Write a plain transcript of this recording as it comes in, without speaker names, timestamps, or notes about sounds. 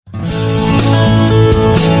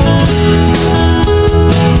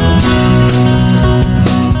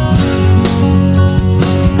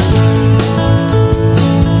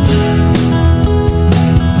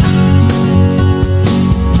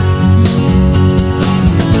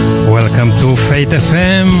Faith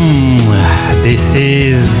FM. This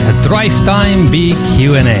is Drive Time Big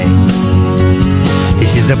Q&A.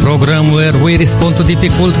 This is the program where we respond to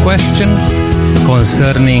difficult questions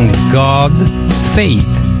concerning God, faith,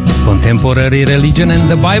 contemporary religion and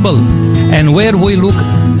the Bible, and where we look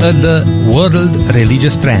at the world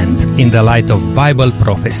religious trends in the light of Bible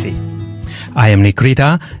prophecy. I am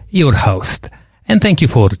Creta, your host, and thank you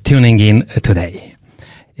for tuning in today.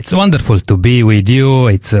 It's wonderful to be with you.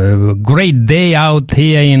 It's a great day out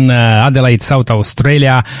here in Adelaide, South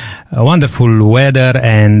Australia. Wonderful weather,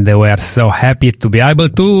 and we are so happy to be able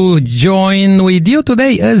to join with you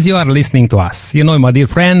today as you are listening to us. You know, my dear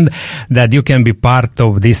friend, that you can be part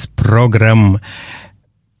of this program.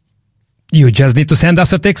 You just need to send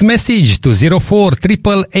us a text message to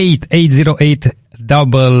 048888 808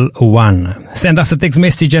 11. Send us a text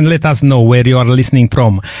message and let us know where you are listening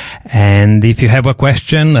from. And if you have a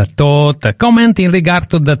question, a thought, a comment in regard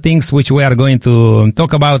to the things which we are going to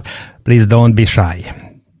talk about, please don't be shy.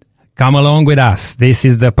 Come along with us. This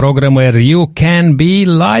is the program where you can be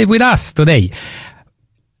live with us today.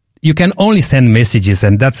 You can only send messages,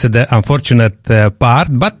 and that's the unfortunate part,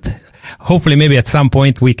 but hopefully maybe at some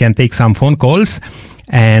point we can take some phone calls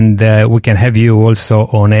and we can have you also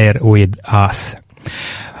on air with us.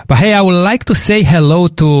 But hey, I would like to say hello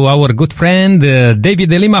to our good friend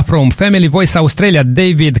David De Lima from Family Voice Australia.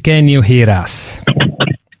 David, can you hear us?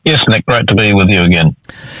 Yes, Nick, great to be with you again.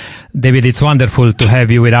 David, it's wonderful to have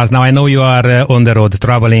you with us. Now, I know you are on the road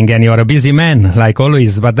traveling and you are a busy man, like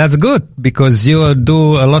always, but that's good because you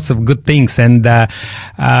do lots of good things, and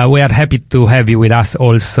we are happy to have you with us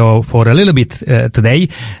also for a little bit today,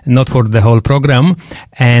 not for the whole program.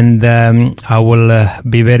 And I will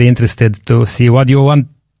be very interested to see what you have,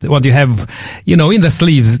 in the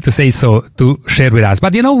sleeves, to say so, to share with us.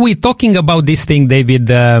 But, we're talking about this thing, David,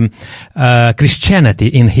 Christianity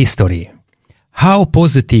in history. How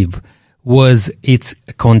positive was its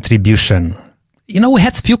contribution? We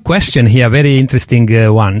had a few questions here, very interesting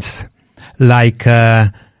ones. Like,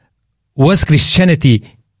 was Christianity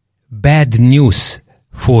bad news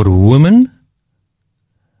for women?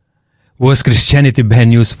 Was Christianity bad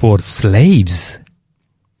news for slaves?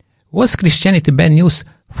 Was Christianity bad news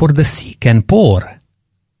for the sick and poor?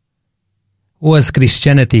 Was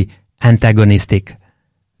Christianity antagonistic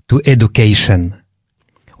to education?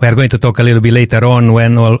 We are going to talk a little bit later on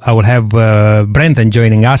when I will have Brenton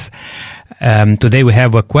joining us. Today we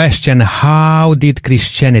have a question: how did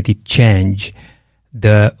Christianity change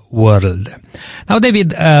the world? Now,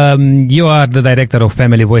 David, you are the director of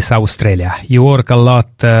Family Voice Australia. You work a lot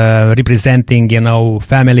representing,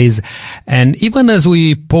 families. And even as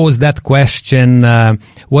we pose that question,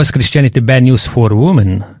 was Christianity bad news for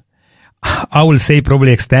women? I will say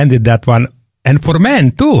probably extended that one. And for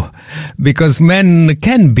men too, because men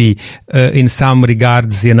can be, in some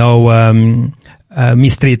regards,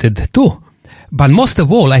 mistreated too. But most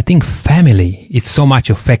of all, I think family is so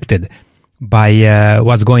much affected by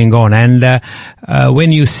what's going on. And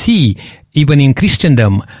when you see, even in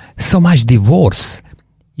Christendom, so much divorce,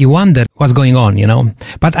 you wonder what's going on,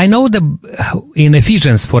 But I know in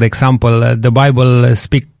Ephesians, for example, the Bible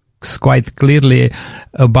speaks quite clearly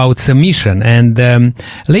about submission, and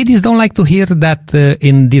ladies don't like to hear that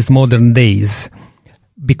in these modern days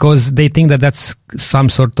because they think that that's some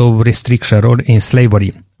sort of restriction or in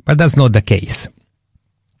slavery, but that's not the case.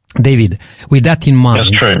 David, with that in mind,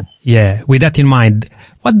 that's true. Yeah, with that in mind,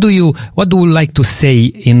 what do you like to say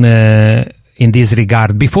in this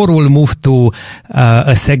regard? Before we'll move to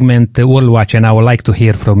a segment, World Watch, and I would like to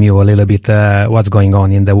hear from you a little bit what's going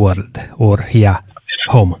on in the world or here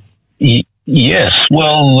home. Yes,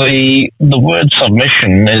 well, the word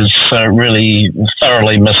submission is really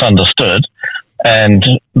thoroughly misunderstood, and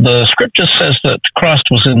the scripture says that Christ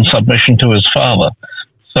was in submission to his Father.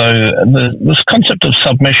 So this concept of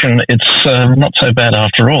submission, it's not so bad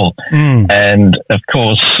after all. And of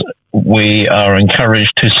course, we are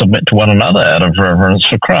encouraged to submit to one another out of reverence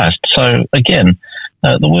for Christ. So again,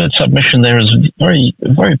 the word submission there is very,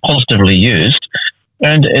 very positively used.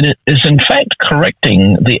 And it is, in fact,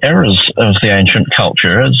 correcting the errors of the ancient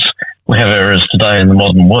culture, as we have errors today in the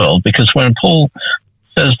modern world, because when Paul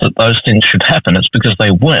says that those things should happen, it's because they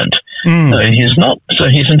weren't. So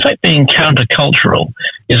he's in fact being countercultural.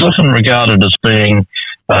 He's often regarded as being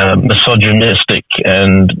misogynistic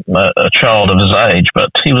and a child of his age, but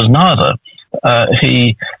he was neither.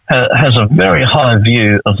 He has a very high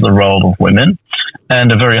view of the role of women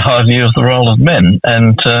and a very high view of the role of men.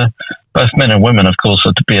 And both men and women, of course,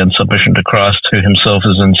 are to be in submission to Christ, who himself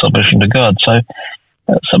is in submission to God. So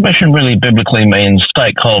submission really biblically means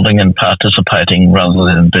stakeholding and participating rather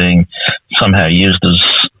than being somehow used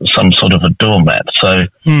as some sort of a doormat. So,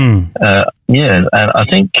 and I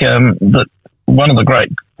think that one of the great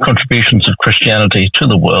contributions of Christianity to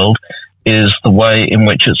the world is the way in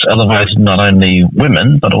which it's elevated not only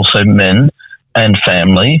women but also men and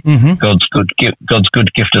family. God's good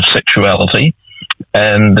gift of sexuality,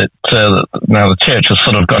 and now the church has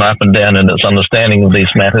sort of gone up and down in its understanding of these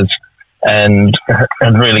matters, and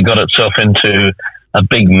really got itself into a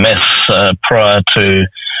big mess prior to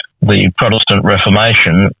the Protestant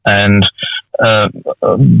Reformation. And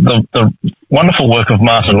the wonderful work of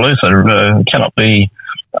Martin Luther cannot be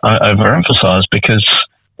overemphasized, because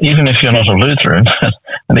even if you're not a Lutheran,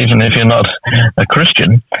 and even if you're not a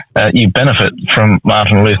Christian, you benefit from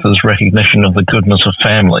Martin Luther's recognition of the goodness of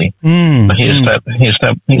family. He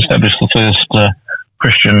established the first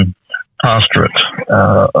Christian pastorate,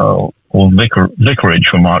 or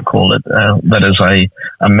vicarage, we might call it. That is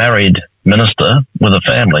a married minister with a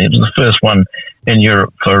family. It was the first one in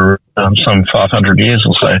Europe for some 500 years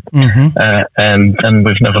or so, and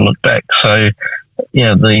we've never looked back. So,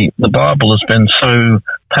 the Bible has been so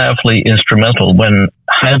powerfully instrumental when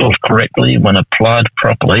handled correctly, when applied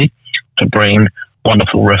properly, to bring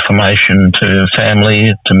wonderful reformation to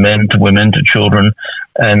family, to men, to women, to children,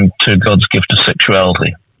 and to God's gift of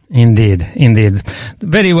sexuality. Indeed.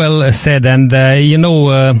 Very well said. And,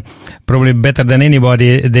 probably better than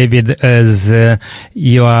anybody, David, as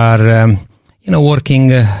you are,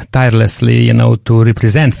 working tirelessly, to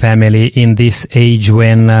represent family in this age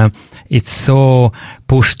when it's so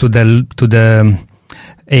pushed to the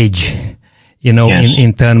edge,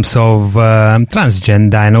 in terms of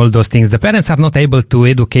transgender and all those things. The parents are not able to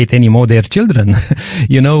educate anymore their children.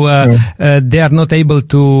 They are not able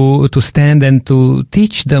to stand and to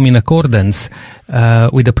teach them in accordance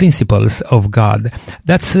with the principles of God.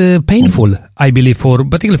 That's painful, I believe,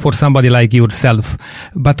 particularly for somebody like yourself,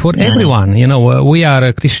 but for everyone. We are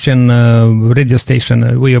a Christian radio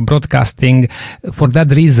station. We are broadcasting for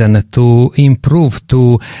that reason, to improve,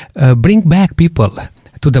 to bring back people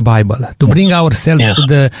to the Bible, to bring ourselves to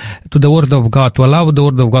the Word of God, to allow the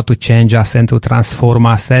Word of God to change us and to transform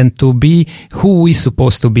us, and to be who we're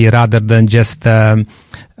supposed to be, rather than just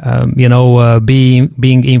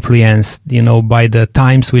being influenced, by the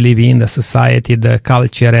times we live in, the society, the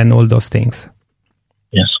culture, and all those things.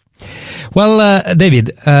 Yes. Well,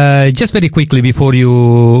 David, just very quickly before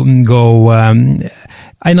you go,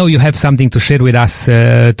 I know you have something to share with us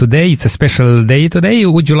today. It's a special day today.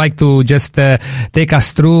 Would you like to just take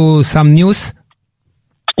us through some news?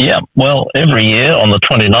 Yeah, well, every year on the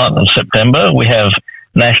 29th of September, we have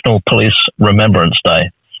National Police Remembrance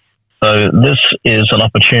Day. So this is an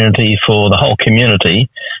opportunity for the whole community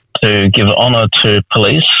to give honour to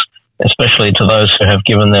police, especially to those who have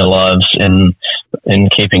given their lives in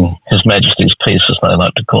keeping His Majesty's peace, as they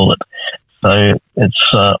like to call it. So it's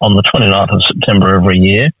on the 29th of September every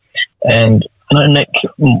year. And, Nick,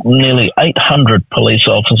 nearly 800 police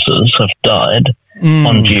officers have died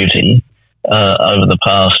on duty over the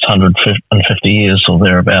past 150 years or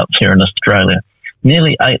thereabouts here in Australia.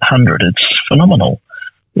 Nearly 800. It's phenomenal.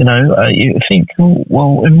 You think,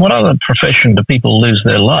 well, in what other profession do people lose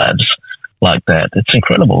their lives like that? It's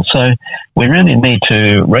incredible. So we really need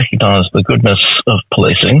to recognise the goodness of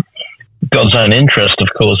policing. God's own interest, of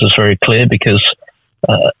course, is very clear, because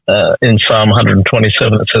in Psalm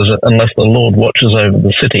 127 it says, unless the Lord watches over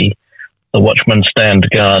the city, the watchmen stand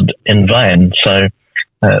guard in vain. So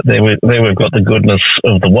there we've got the goodness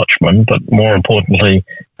of the watchman, but more importantly,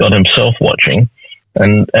 God himself watching.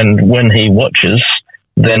 And when he watches,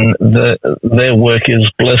 then their work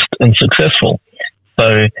is blessed and successful.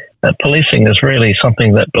 So policing is really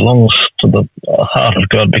something that belongs to the heart of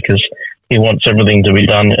God, because He wants everything to be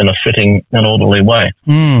done in a fitting and orderly way.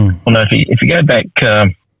 Well, now, if you go back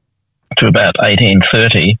to about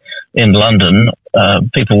 1830 in London,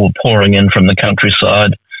 people were pouring in from the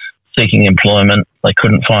countryside, seeking employment. They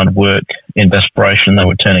couldn't find work. In desperation, they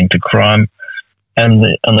were turning to crime. And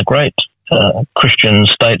the great Christian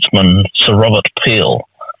statesman Sir Robert Peel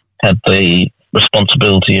had the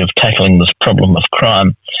responsibility of tackling this problem of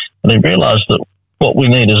crime. And he realised that what we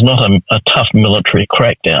need is not a tough military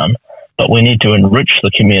crackdown, but we need to enrich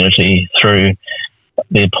the community through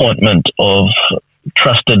the appointment of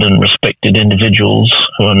trusted and respected individuals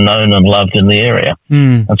who are known and loved in the area.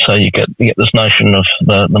 And so you get this notion of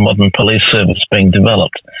the modern police service being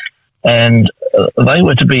developed. And they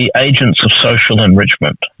were to be agents of social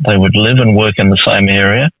enrichment. They would live and work in the same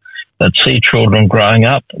area. They'd see children growing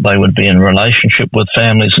up. They would be in relationship with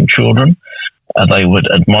families and children. They would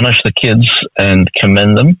admonish the kids and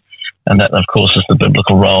commend them. And that, of course, is the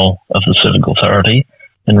biblical role of the civic authority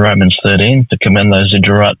in Romans 13, to commend those who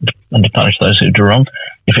do right and to punish those who do wrong.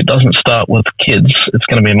 if it doesn't start with kids, it's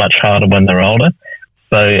going to be much harder when they're older.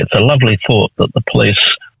 So it's a lovely thought that the police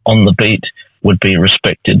on the beat would be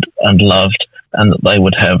respected and loved, and that they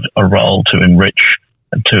would have a role to enrich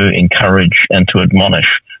and to encourage and to admonish.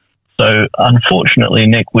 So unfortunately,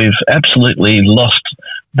 Nick, we've absolutely lost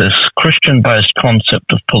this Christian-based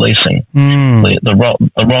concept of policing, the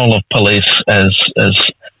role of police as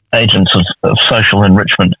agents of social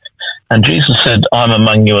enrichment. And Jesus said, "I'm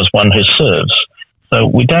among you as one who serves." So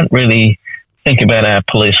we don't really think about our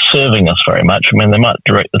police serving us very much. I mean, they might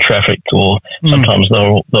direct the traffic, or sometimes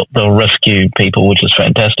they'll rescue people, which is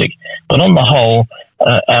fantastic. But on the whole,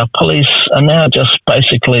 our police are now just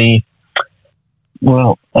basically,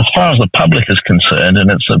 well, as far as the public is concerned,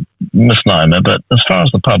 and it's a misnomer, but as far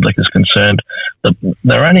as the public is concerned,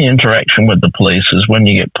 their only interaction with the police is when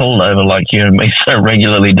you get pulled over, like you and me so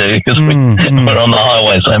regularly do, because we're on the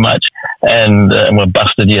highway so much, and we're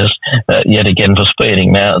busted yet again for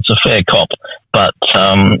speeding. Now, it's a fair cop, but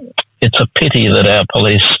it's a pity that our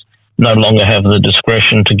police no longer have the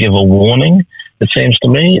discretion to give a warning, it seems to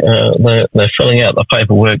me. They're filling out the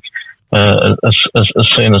paperwork as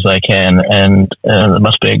soon as they can, and there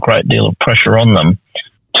must be a great deal of pressure on them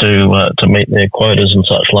to meet their quotas and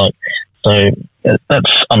such like. So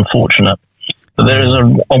that's unfortunate. But there is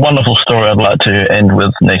a wonderful story I'd like to end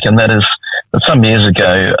with, Nick, and that is that some years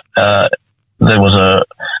ago there was a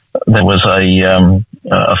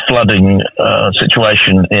flooding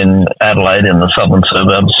situation in Adelaide in the southern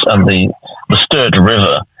suburbs, and the Sturt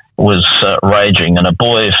River was raging, and a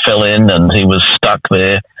boy fell in and he was stuck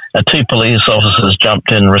there. Two police officers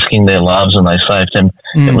jumped in, risking their lives, and they saved him.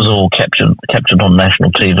 It was all captured on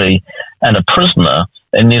national TV. And a prisoner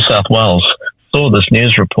in New South Wales saw this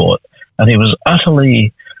news report, and he was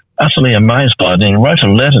utterly amazed by it. And he wrote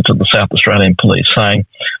a letter to the South Australian Police saying,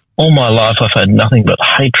 "All my life I've had nothing but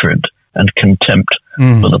hatred and contempt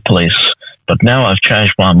for the police, but now I've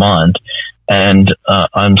changed my mind, and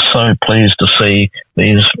I'm so pleased to see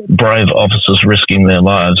these brave officers risking their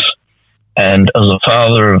lives. And as a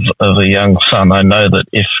father of a young son, I know that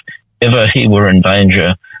if ever he were in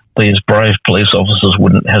danger, these brave police officers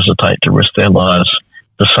wouldn't hesitate to risk their lives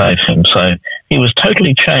to save him." So he was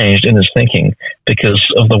totally changed in his thinking because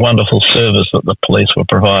of the wonderful service that the police were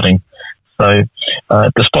providing. So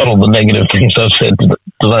despite all the negative things I've said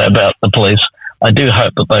today about the police, I do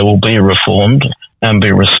hope that they will be reformed and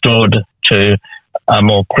be restored to a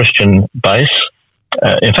more Christian base.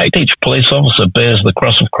 In fact, each police officer bears the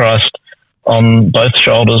cross of Christ on both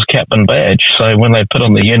shoulders, cap and badge. So when they put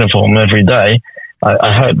on the uniform every day,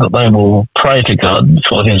 I hope that they will pray to God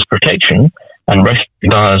for his protection and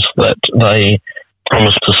recognise that they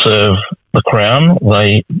promise to serve the Crown.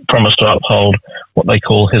 They promise to uphold what they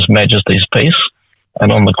call His Majesty's peace.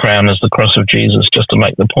 And on the crown is the cross of Jesus, just to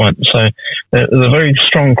make the point. So there's a very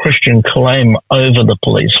strong Christian claim over the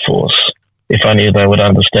police force, if only they would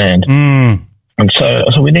understand. And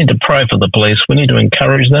so we need to pray for the police. We need to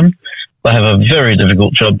encourage them. They have a very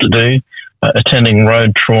difficult job to do, attending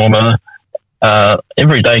road trauma.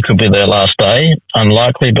 Every day could be their last day.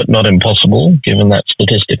 Unlikely, but not impossible, given that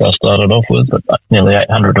statistic I started off with, that nearly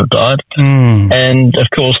 800 have died. And, of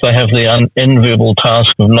course, they have the unenviable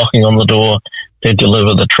task of knocking on the door to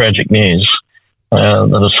deliver the tragic news that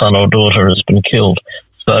a son or daughter has been killed.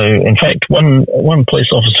 So, in fact, one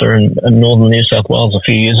police officer in northern New South Wales a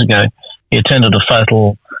few years ago, he attended a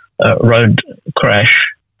fatal road crash,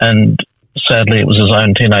 and sadly it was his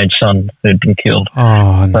own teenage son who'd been killed.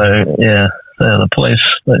 Oh, no. So, yeah, the police,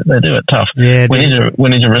 they do it tough. Yeah, we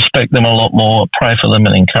need to respect them a lot more, pray for them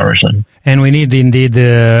and encourage them. And we need indeed,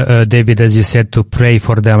 David, as you said, to pray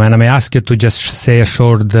for them. And I may ask you to just say a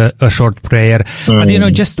short prayer. But,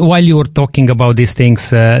 just while you were talking about these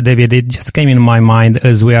things, David, it just came in my mind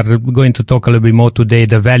as we are going to talk a little bit more today,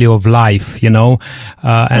 the value of life, and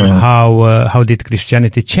how did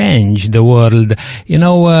Christianity change the world?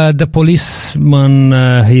 The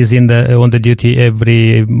policeman, he's on the duty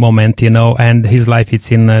every moment, and his life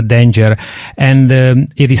is in danger. And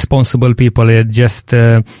irresponsible people just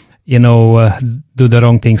do the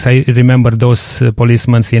wrong things. I remember those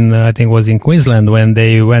policemen I think it was in Queensland, when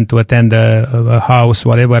they went to attend a house,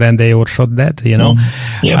 whatever, and they were shot dead,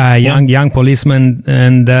 young policemen.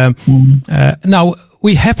 And now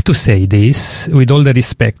we have to say this with all the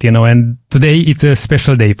respect, and today it's a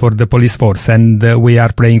special day for the police force, and we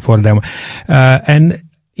are praying for them.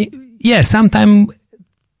 Sometimes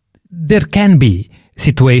there can be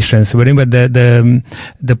situations wherever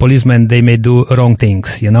the policemen, they may do wrong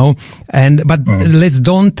things, but let's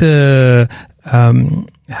don't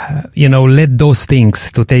let those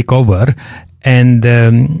things to take over, and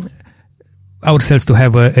ourselves to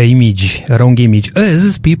have a wrong image,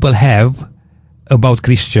 as people have about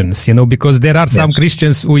Christians, because there are some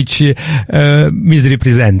Christians which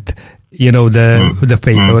misrepresent, the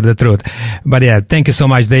faith or the truth. But thank you so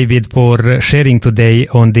much, David, for sharing today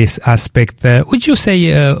on this aspect. Would you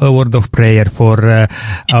say a word of prayer for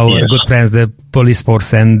our good friends, the police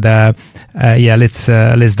force? And let's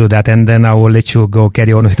do that, and then I will let you go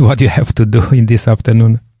carry on with what you have to do in this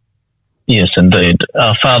afternoon. Yes, indeed.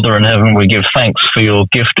 Our Father in heaven, we give thanks for your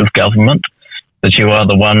gift of government, that you are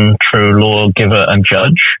the one true lawgiver and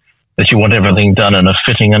judge, that you want everything done in a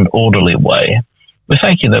fitting and orderly way. We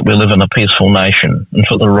thank you that we live in a peaceful nation, and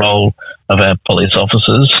for the role of our police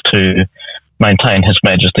officers to maintain His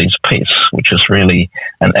Majesty's peace, which is really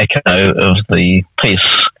an echo of the peace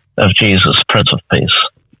of Jesus, Prince of Peace.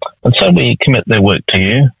 And so we commit their work to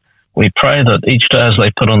you. We pray that each day as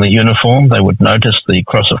they put on the uniform, they would notice the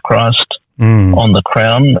cross of Christ on the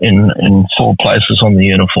crown in 4 places on the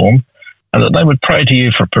uniform, and that they would pray to you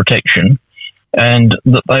for protection, and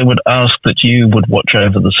that they would ask that you would watch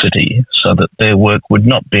over the city so that their work would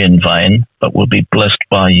not be in vain, but would be blessed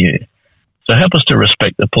by you. So help us to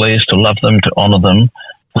respect the police, to love them, to honour them,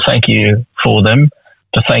 to thank you for them,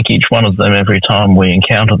 to thank each one of them every time we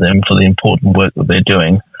encounter them for the important work that they're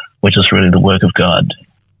doing, which is really the work of God.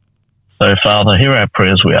 So, Father, hear our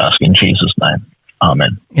prayers, we ask in Jesus' name.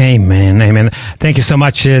 Amen. Amen. Amen. Thank you so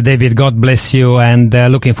much, David. God bless you, and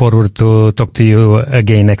looking forward to talk to you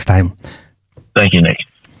again next time. Thank you, Nick.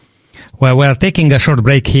 Well, we're taking a short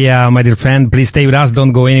break here, my dear friend. Please stay with us.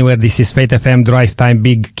 Don't go anywhere. This is Faith FM Drive Time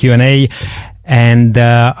Big Q&A. And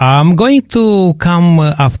I'm going to come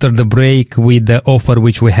after the break with the offer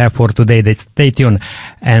which we have for today. Stay tuned.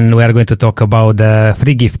 And we are going to talk about the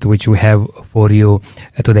free gift which we have for you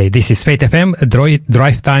today. This is Faith FM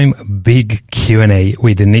Drive Time Big Q&A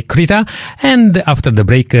with Nick Creta. And after the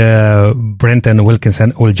break, Brenton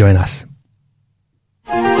Wilkinson will join us.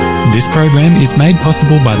 This program is made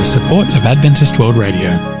possible by the support of Adventist World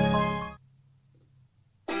Radio.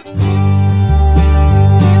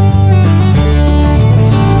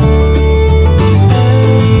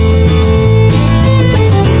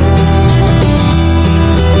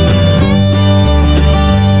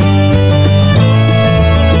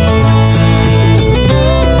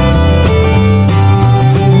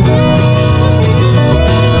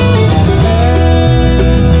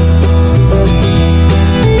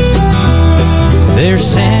 Their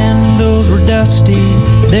sandals were dusty,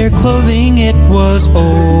 their clothing it was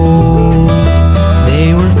old.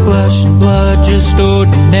 They were flesh and blood, just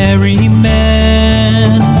ordinary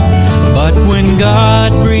men. But when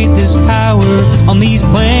God breathed His power on these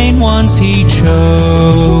plain ones He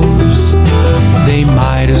chose, they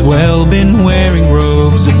might as well been wearing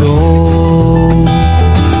robes of gold.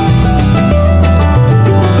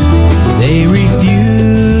 They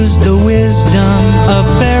refused the wisdom of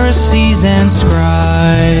Pharisees and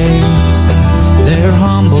scribes. Their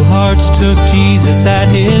humble hearts took Jesus at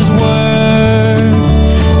His word,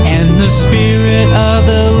 and the Spirit of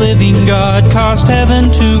the living God caused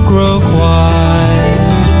heaven to grow quiet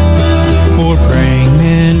for praying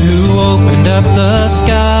men who opened up the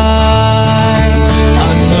sky.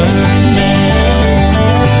 Unlearned men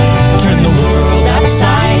turn the world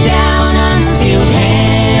upside down, unskilled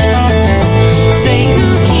hands,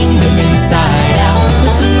 Satan's kingdom inside out.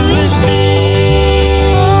 Foolish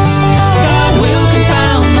things, God will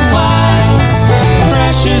confound the wise.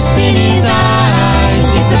 Precious in His eyes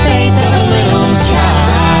is the faith of a little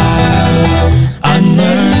child.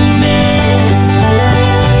 Unlearned men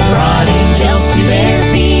brought angels to their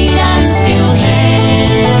feet, unskilled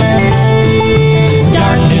hands,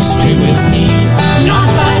 darkness to His knees, not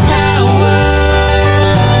by power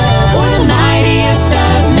or the mightiest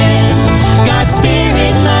of men. God's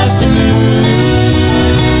Spirit loves to move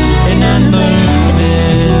in unlearned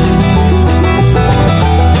men.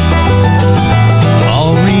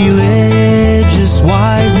 All religious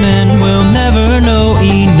wise men will never know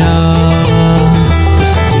enough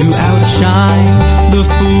to outshine the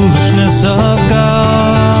foolishness of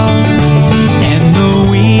God. And the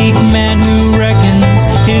weak man who reckons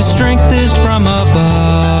his strength is from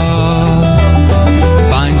above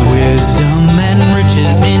finds wisdom and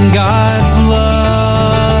riches in God's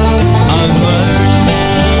love. Unlearned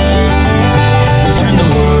men turn the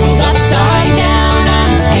world upside down,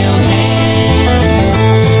 unskilled hands,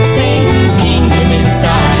 Satan's kingdom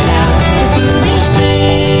inside out. Foolish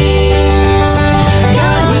things,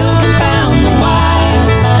 God will confound the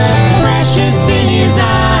wise. Precious in His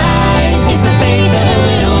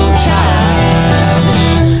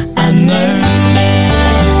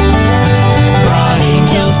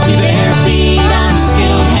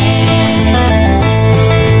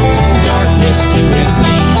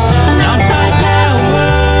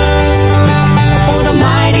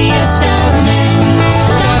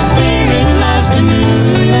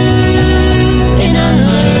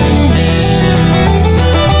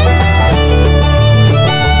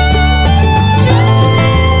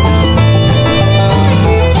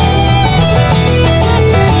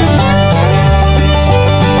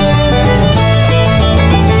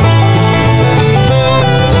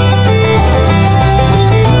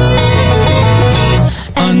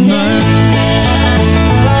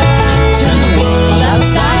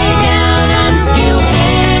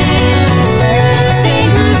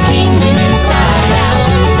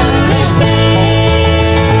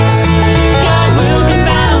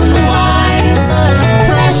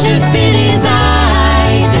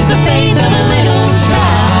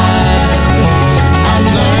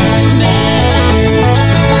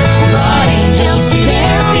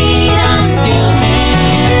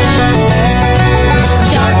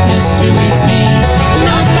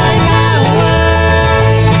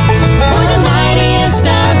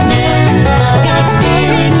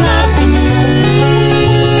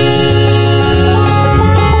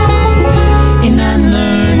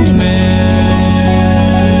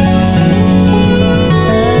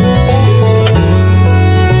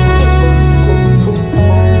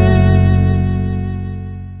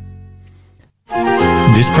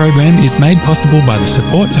program is made possible by the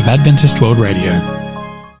support of Adventist World Radio.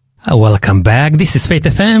 Welcome back. This is Faith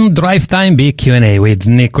FM Drive Time Big Q&A with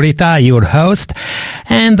Nick Creta, your host.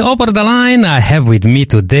 And over the line, I have with me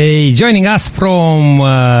today, joining us from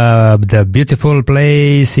the beautiful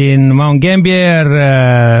place in Mount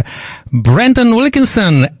Gambier, Brenton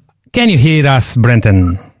Wilkinson. Can you hear us,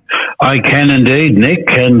 Brenton? I can indeed, Nick,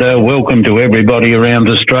 and welcome to everybody around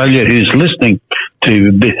Australia who's listening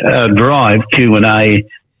to Drive Q&A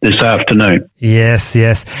this afternoon.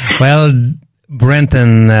 Yes. Well,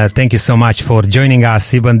 Brenton, thank you so much for joining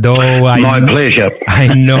us, even though My pleasure. I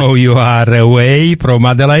know you are away from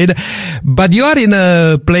Adelaide, but you are in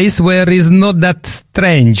a place where it's not that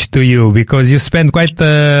strange to you because you spend quite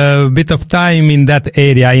a bit of time in that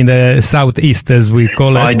area, in the southeast, as we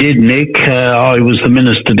call it. I did, Nick. I was the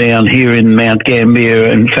minister down here in Mount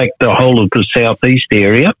Gambier, in fact, the whole of the southeast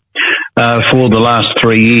area, for the last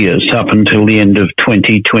 3 years, up until the end of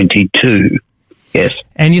 2022. Yes.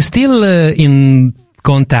 And you're still in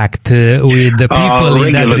contact with the people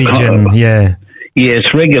in that region? Yeah. Yes,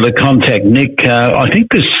 regular contact, Nick. I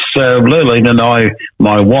think this, Lillian and I,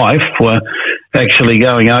 my wife, were actually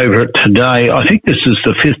going over it today. I think this is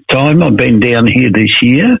the 5th time I've been down here this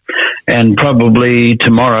year, and probably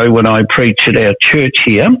tomorrow when I preach at our church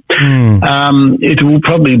here. It will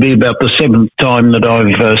probably be about the 7th time that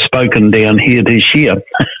I've spoken down here this year.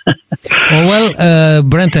 Well,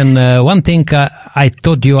 Brenton, one thing, I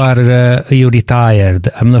thought you retired.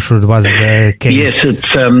 I'm not sure it was the case. Yes, it's,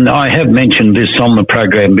 I have mentioned this on the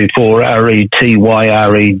program before.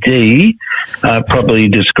 RETYRED probably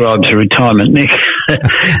describes a retirement, Nick.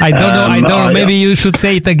 I don't know. I don't know. Maybe you should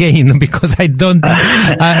say it again because I don't.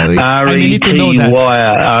 I need to know that.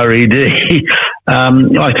 RETYRED.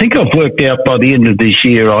 I think I've worked out by the end of this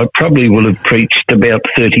year, I probably will have preached about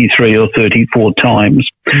 33 or 34 times.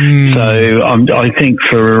 So I think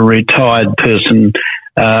for a retired person,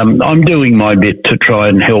 I'm doing my bit to try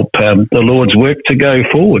and help the Lord's work to go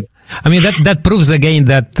forward. I mean, that proves again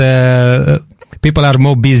that people are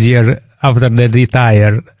more busier after they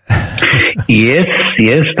retire. Yes,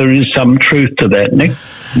 there is some truth to that, Nick.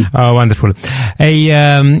 Oh, wonderful. Hey,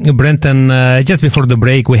 Brenton, just before the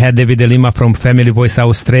break, we had David Lima from Family Voice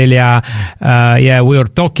Australia. We were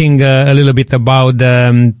talking a little bit about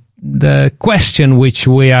the question which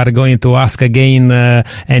we are going to ask again,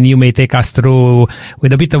 and you may take us through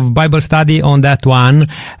with a bit of Bible study on that one.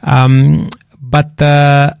 But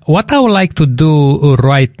what I would like to do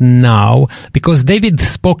right now, because David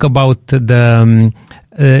spoke about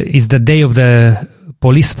is the day of the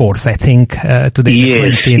police force, I think, today.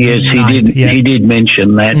 Yes, he did. Yeah. He did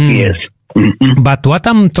mention that. Yes. But what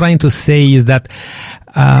I'm trying to say is that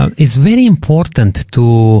it's very important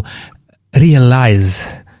to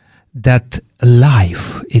realize that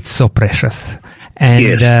life is so precious.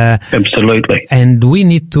 And, yes, absolutely. And we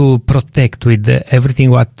need to protect with everything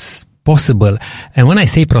what's possible. And when I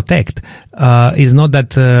say protect, it's not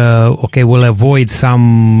that, we'll avoid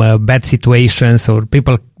some bad situations or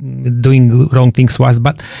people doing wrong things to us,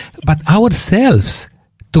 but ourselves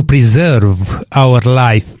to preserve our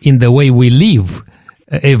life in the way we live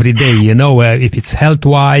every day, if it's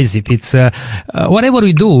health-wise, if it's whatever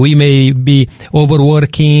we do, we may be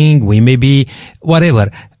overworking, we may be whatever.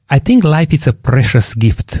 I think life is a precious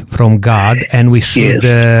gift from God, and we should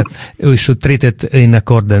treat it in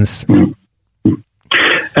accordance.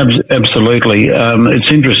 Absolutely.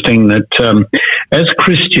 It's interesting that as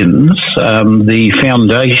Christians, the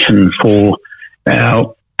foundation for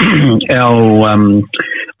our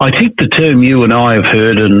I think the term you and I have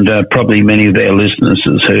heard, and probably many of our listeners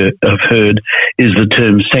have heard, is the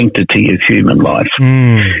term sanctity of human life.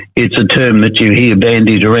 It's a term that you hear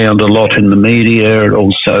bandied around a lot in the media and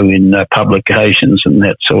also in publications and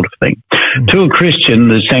that sort of thing. To a Christian,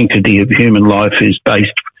 the sanctity of human life is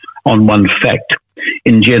based on one fact.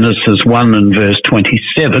 In Genesis 1 and verse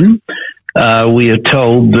 27, we are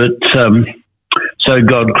told that so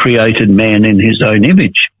God created man in his own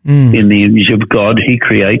image. In the image of God, he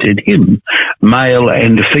created him. Male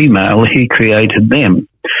and female, he created them.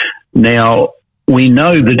 Now, we know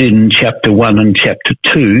that in chapter 1 and chapter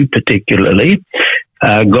 2 particularly,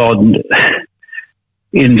 God,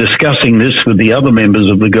 in discussing this with the other members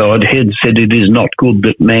of the Godhead, said it is not good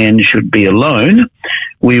that man should be alone.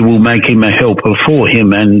 We will make him a helper for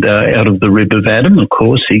him. And out of the rib of Adam, of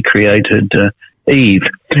course, he created Eve.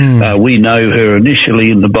 We know her initially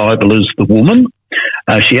in the Bible as the woman.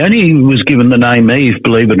 She only was given the name Eve,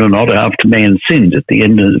 believe it or not, after man sinned at the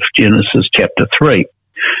end of Genesis chapter 3.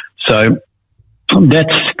 So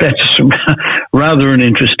that's rather an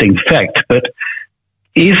interesting fact. But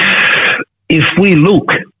if we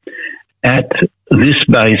look at this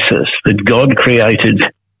basis that God created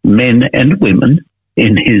men and women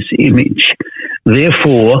in his image.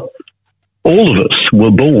 Therefore, all of us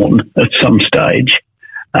were born at some stage.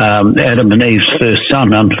 Adam and Eve's first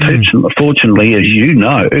son, unfortunately, as you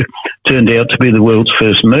know, turned out to be the world's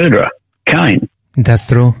first murderer, Cain. That's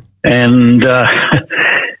true. And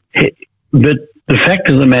but the fact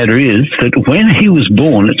of the matter is that when he was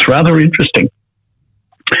born, it's rather interesting.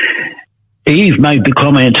 Eve made the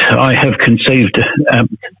comment, "I have conceived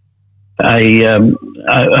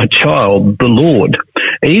a child, the Lord."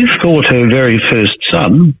 Eve thought her very first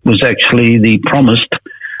son was actually the promised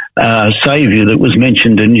Saviour that was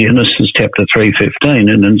mentioned in Genesis chapter 3:15,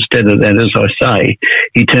 and instead of that, as I say,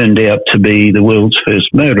 he turned out to be the world's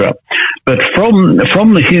first murderer. But from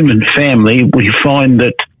the human family, we find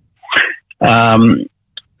that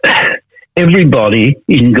everybody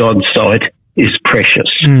in God's sight is precious.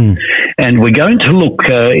 And we're going to look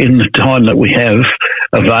in the time that we have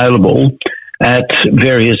available at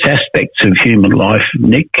various aspects of human life,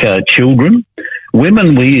 Nick. Children,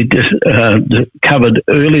 women we covered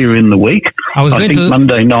earlier in the week. I think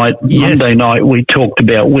Monday night we talked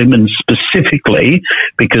about women specifically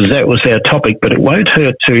because that was our topic, but it won't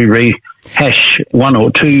hurt to rehash one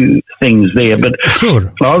or two things there. But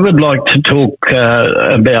sure. I would like to talk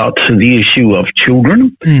about the issue of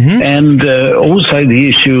children and also the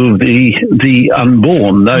issue of the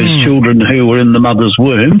unborn, those children who were in the mother's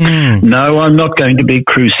womb. No, I'm not going to be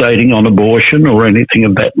crusading on abortion or anything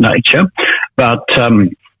of that nature, but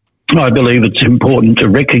I believe it's important to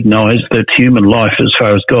recognise that human life, as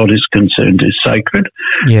far as God is concerned, is sacred,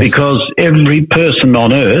 because every person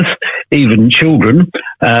on earth, even children,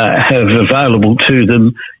 have available to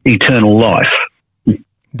them eternal life.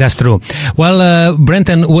 That's true. Well,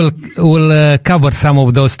 Brenton, we'll cover some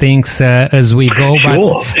of those things as we go.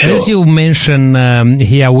 Sure. As you mentioned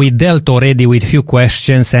here, we dealt already with few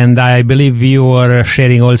questions, and I believe you were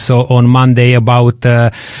sharing also on Monday about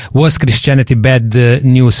was Christianity bad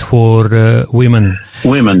news for women?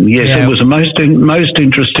 Women, yes. Yeah. It was a most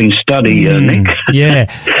interesting study, Nick. Yeah.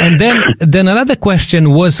 And then another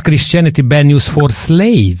question, was Christianity bad news for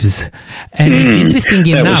slaves? And it's interesting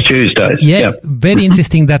enough. That was Tuesday. Yeah, very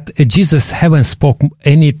interesting that Jesus haven't spoke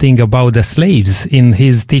anything about the slaves in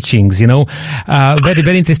his teachings, very,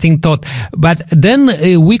 very interesting thought. But then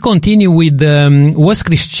we continue with, was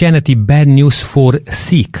Christianity bad news for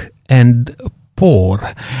sick and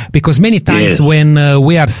poor? Because many times when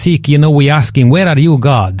we are sick, we ask him, where are you,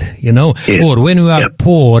 God? Or when we are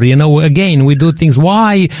poor, again, we do things,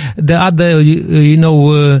 why the other,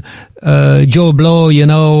 Joe Blow,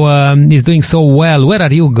 is doing so well. Where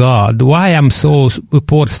are you, God? Why I'm so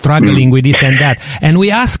poor, struggling with this and that? And we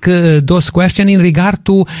ask those questions in regard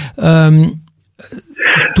to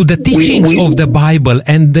the teachings of the Bible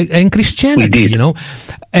and Christianity,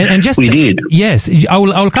 And just, we did. Yes,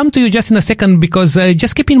 I'll come to you just in a second because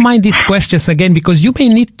just keep in mind these questions again because you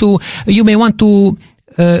may want to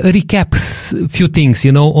recap few things,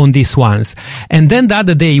 on these ones. And then the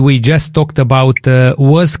other day we just talked about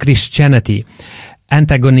was Christianity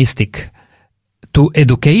antagonistic to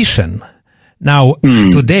education? Now,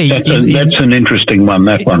 today... That's an interesting one,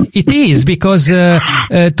 that one. It is, because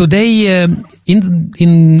today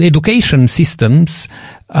in education systems,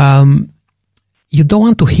 you don't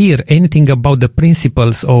want to hear anything about the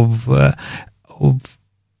principles of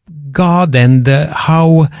God and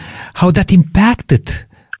how that impacted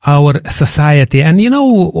our society. And,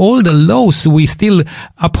 all the laws we still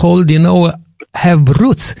uphold, have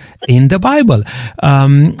roots in the Bible.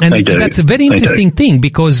 And that's a very interesting thing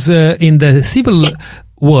because in the civil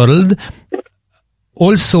world,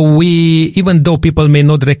 also even though people may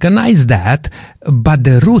not recognize that, but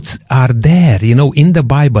the roots are there, in the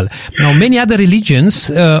Bible. Now, many other religions,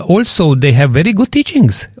 also they have very good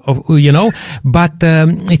teachings, but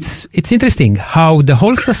it's interesting how the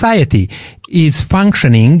whole society is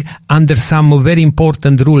functioning under some very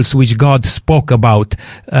important rules which God spoke about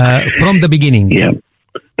from the beginning. Yeah,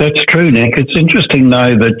 that's true, Nick. It's interesting,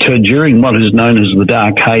 though, that during what is known as the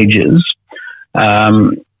Dark Ages,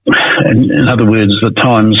 in other words, the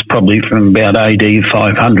times probably from about AD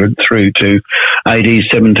 500 through to AD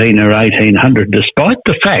 17 or 1800, despite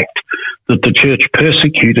the fact that the church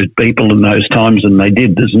persecuted people in those times, and they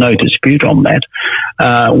did, there's no dispute on that.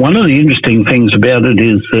 One of the interesting things about it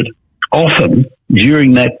is that often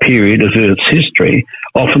during that period of Earth's history,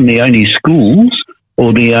 often the only schools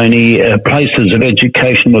or the only places of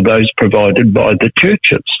education were those provided by the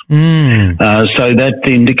churches. So that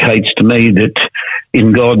indicates to me that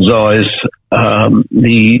in God's eyes,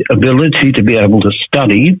 the ability to be able to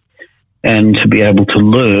study and to be able to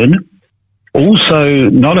learn also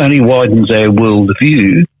not only widens our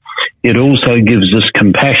worldview, it also gives us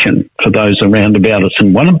compassion for those around about us.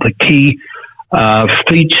 And one of the key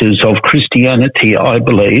features of Christianity, I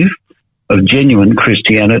believe, of genuine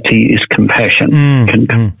Christianity, is compassion.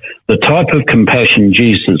 The type of compassion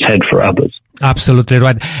Jesus had for others. Absolutely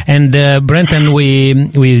right. And Brenton,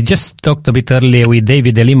 we just talked a bit earlier with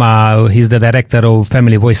David De Lima. He's the director of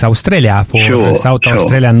Family Voice Australia for South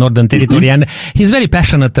Australia and Northern Territory, and he's very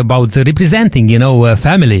passionate about representing,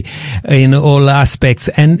 family in all aspects.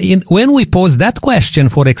 And when we pose that question,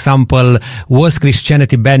 for example, was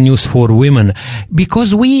Christianity bad news for women?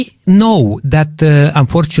 Because we know that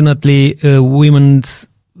unfortunately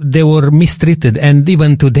they were mistreated, and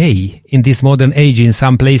even today, in this modern age, in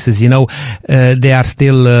some places, they are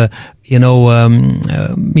still,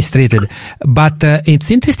 mistreated. But it's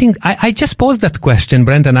interesting. I just posed that question,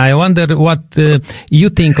 Brenton. I wonder what you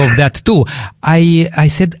think of that too. I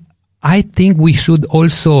said, I think we should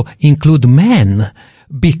also include men.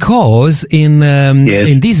 Because in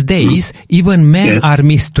these days, even men are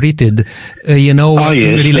mistreated, in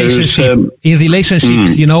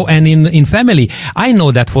relationships, and in family. I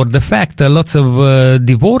know that for the fact, lots of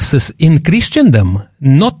divorces in Christendom,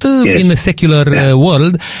 not in the secular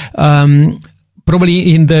world.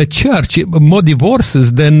 Probably in the church, more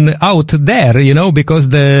divorces than out there, because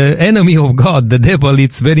the enemy of God, the devil,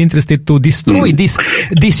 it's very interested to destroy this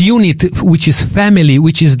unit, which is family,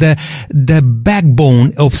 which is the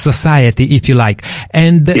backbone of society, if you like.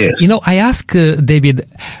 And, I ask David,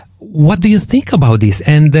 what do you think about this?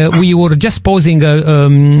 And we were just posing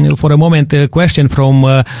for a moment a question from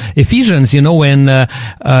Ephesians, when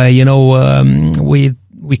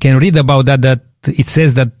we can read about that it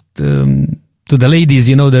says that to the ladies,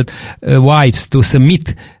 that wives to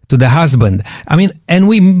submit to the husband. I mean, and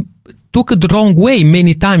we took it the wrong way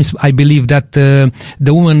many times. I believe that the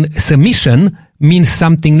woman submission means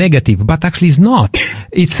something negative, but actually it's not.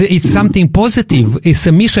 It's something positive. It's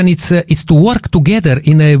submission. It's to work together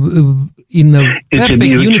in a perfect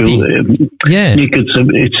unity. Nick,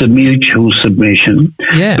 it's a mutual submission.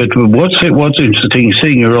 Yeah. But what's interesting,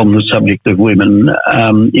 seeing you're on the subject of women,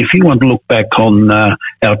 if you want to look back on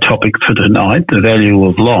our topic for tonight, the value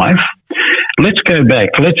of life, let's go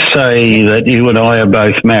back. Let's say that you and I are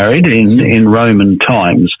both married in Roman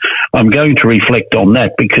times. I'm going to reflect on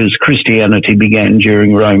that because Christianity began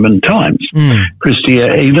during Roman times.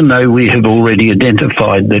 Even though we have already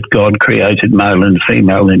identified that God created male and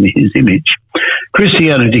female in his image,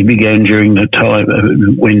 Christianity began during the time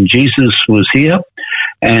when Jesus was here,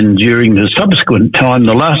 and during the subsequent time,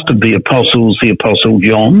 the last of the apostles, the Apostle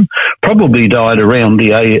John, probably died around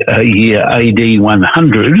the year AD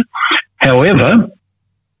 100. However,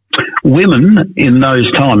 women in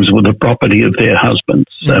those times were the property of their husbands.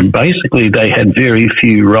 And basically, they had very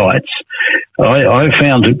few rights. I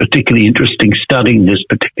found it particularly interesting studying this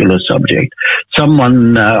particular subject.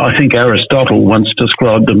 Someone, I think Aristotle once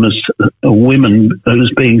described them as women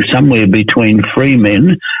as being somewhere between free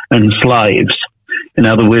men and slaves. In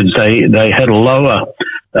other words, they had a lower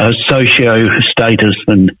socio status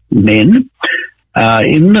than men.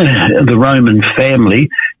 In the Roman family,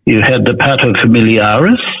 you had the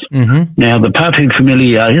paterfamiliaris. Now, the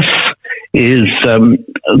paterfamiliaris is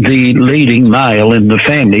the leading male in the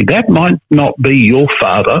family. That might not be your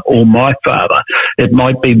father or my father. It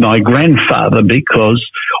might be my grandfather, because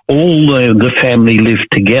all the family lived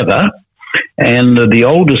together, and the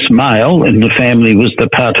oldest male in the family was the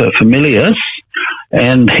paterfamilias,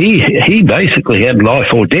 and he basically had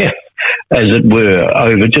life or death, as it were,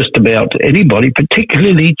 over just about anybody,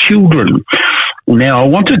 particularly children. Now, I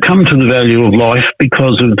want to come to the value of life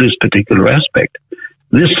because of this particular aspect.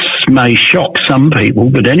 This may shock some people,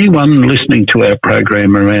 but anyone listening to our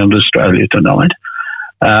program around Australia tonight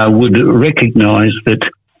would recognise that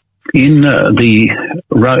in the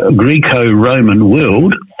Greco-Roman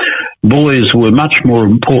world, boys were much more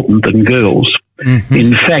important than girls.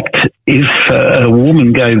 In fact, if a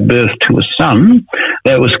woman gave birth to a son,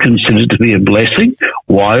 that was considered to be a blessing.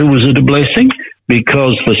 Why was it a blessing?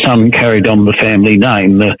 Because the son carried on the family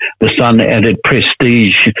name. The son added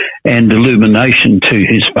prestige and illumination to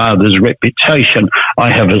his father's reputation. I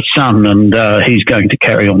have a son, and he's going to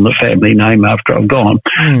carry on the family name after I've gone.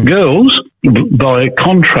 Girls, by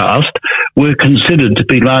contrast, were considered to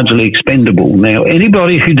be largely expendable. Now,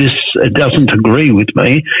 anybody who doesn't agree with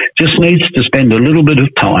me just needs to spend a little bit of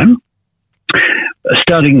time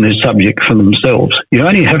studying this subject for themselves. You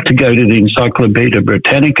only have to go to the Encyclopedia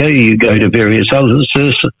Britannica, you go to various other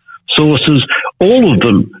sources, all of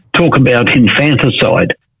them talk about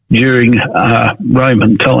infanticide during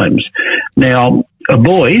Roman times. Now, a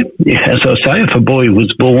boy, as I say, if a boy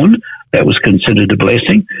was born, that was considered a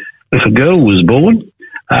blessing. If a girl was born,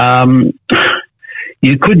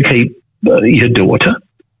 you could keep your daughter,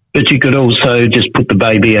 but you could also just put the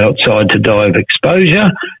baby outside to die of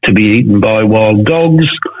exposure, to be eaten by wild dogs,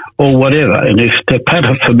 or whatever. And if the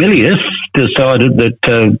paterfamilias decided that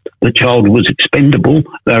the child was expendable,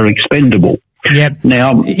 they were expendable. Yeah.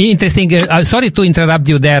 Now, interesting. Sorry to interrupt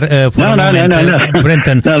you there for a moment, no.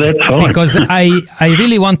 Brenton. No, that's fine. Because I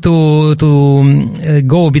really want to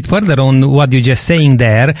go a bit further on what you're just saying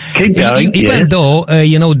there. Keep going. Even though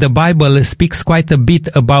the Bible speaks quite a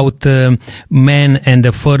bit about men and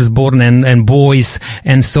the firstborn and boys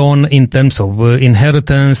and so on in terms of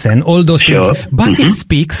inheritance and all those things, but it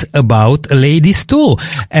speaks about ladies too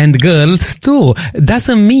and girls too.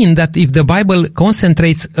 Doesn't mean that if the Bible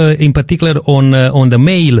concentrates in particular on the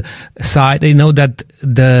male side, that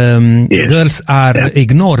the girls are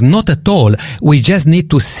ignored. Not at all. We just need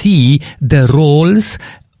to see the roles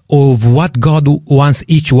of what God wants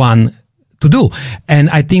each one to do. And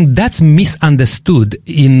I think that's misunderstood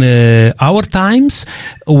in our times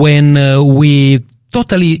when we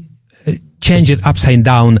totally change it upside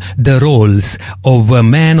down, the roles of a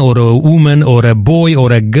man or a woman or a boy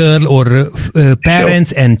or a girl or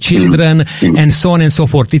parents and children and so on and so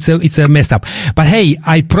forth. It's a mess up. But hey,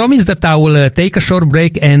 I promise that I will take a short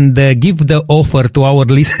break and give the offer to our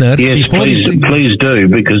listeners. Yes, please do,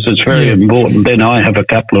 because it's very important. Then I have a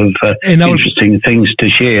couple of interesting things to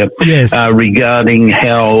share regarding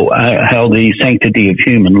how the sanctity of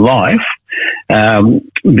human life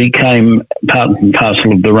became part and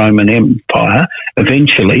parcel of the Roman Empire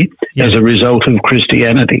eventually as a result of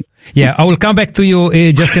Christianity. Yeah, I will come back to you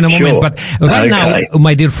just in a moment. But right now,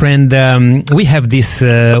 my dear friend, we have this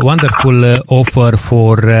wonderful offer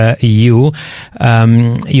for you.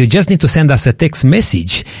 You just need to send us a text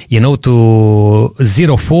message, to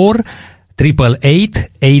 04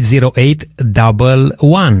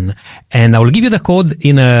 888-808-11. And I will give you the code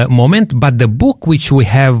in a moment, but the book which we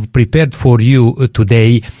have prepared for you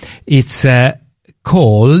today, it's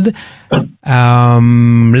called,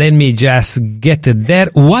 let me just get it there,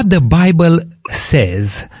 What the Bible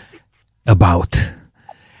Says About.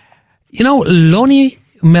 Loni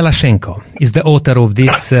Melashenko is the author of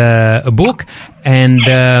this book, and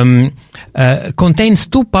contains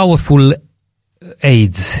two powerful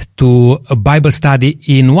aids to a Bible study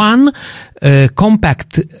in one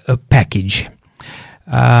compact package.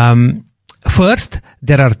 First,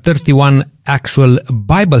 there are 31 actual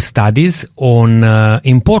Bible studies on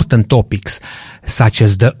important topics such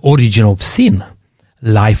as the origin of sin,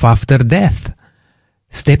 life after death,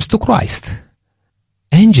 steps to Christ,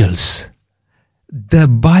 angels, the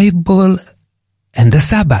Bible and the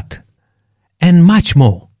Sabbath, and much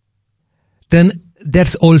more. Then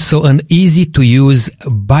there's also an easy-to-use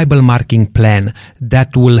Bible marking plan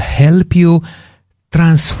that will help you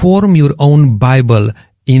transform your own Bible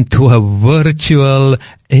into a virtual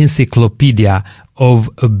encyclopedia of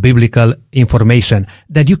biblical information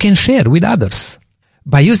that you can share with others.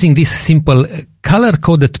 By using this simple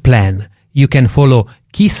color-coded plan, you can follow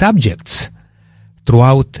key subjects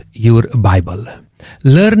throughout your Bible,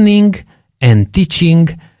 learning and teaching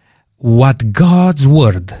what God's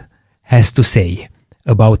Word has to say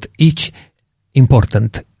about each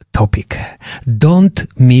important topic. Don't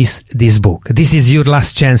miss this book. This is your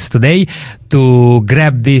last chance today to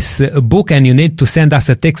grab this book, and you need to send us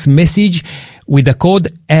a text message with the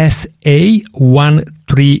code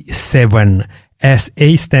SA137.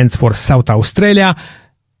 SA stands for South Australia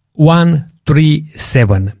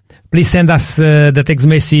 137. Please send us the text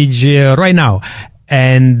message right now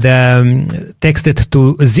and text it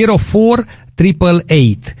to 04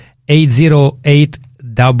 888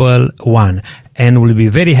 808-11, and we'll be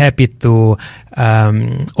very happy to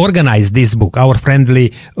organize this book. Our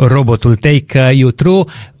friendly robot will take you through,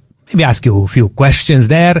 maybe ask you a few questions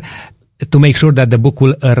there to make sure that the book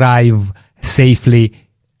will arrive safely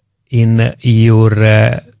in your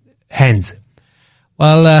hands.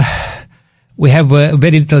 Well, we have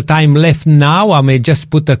very little time left now. I may just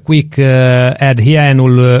put a quick ad here and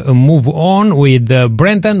we'll move on with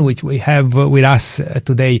Brenton, which we have with us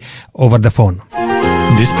today over the phone.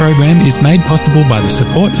 This program is made possible by the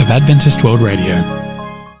support of Adventist World Radio.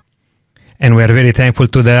 And we are very thankful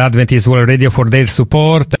to the Adventist World Radio for their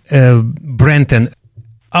support. Brenton,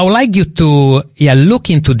 I would like you to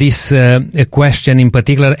look into this question in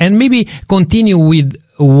particular and maybe continue with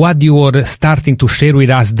what you were starting to share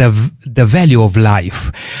with us, the value of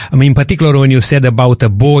life. I mean, in particular, when you said about a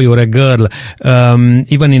boy or a girl,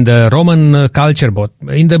 even in the Roman culture, but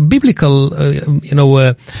in the biblical,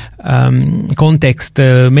 context,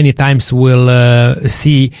 many times we'll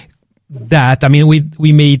see that, I mean,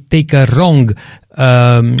 we may take a wrong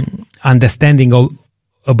understanding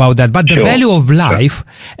about that, but the value of life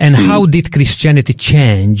and how did Christianity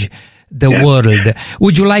change the world?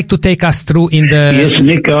 Would you like to take us through in the... Yes,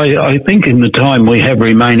 Nick, I think in the time we have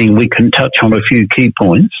remaining, we can touch on a few key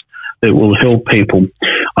points that will help people.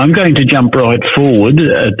 I'm going to jump right forward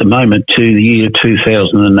at the moment to the year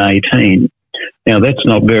 2018. Now, that's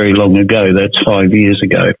not very long ago. That's 5 years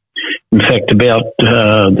ago. In fact, about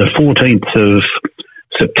the 14th of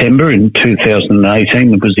September in 2018,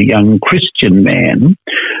 there was a young Christian man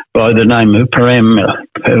by the name of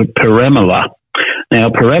Paramila. Now,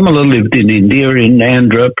 Paramila lived in India, in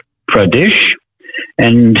Andhra Pradesh,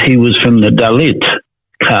 and he was from the Dalit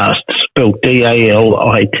caste, spelled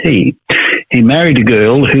D-A-L-I-T. He married a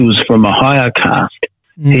girl who was from a higher caste.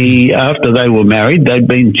 After they were married, they'd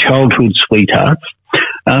been childhood sweethearts.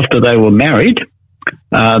 After they were married,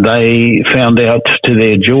 they found out to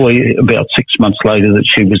their joy about 6 months later that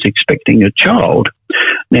she was expecting a child.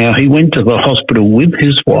 Now, he went to the hospital with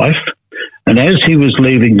his wife, and as he was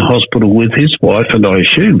leaving the hospital with his wife, and I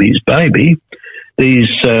assume his baby, these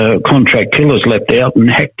contract killers leapt out and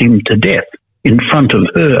hacked him to death in front of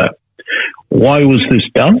her. Why was this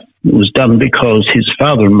done? It was done because his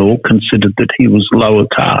father-in-law considered that he was lower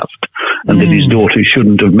caste and that his daughter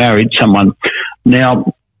shouldn't have married someone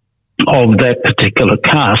now of that particular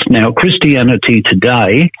caste. Now, Christianity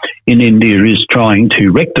today in India is trying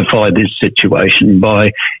to rectify this situation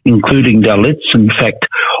by including Dalits. In fact,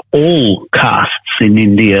 all castes in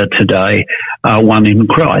India today are one in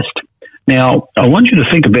Christ. Now, I want you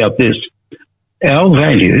to think about this. Our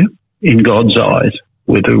value in God's eyes,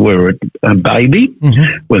 whether we're a baby,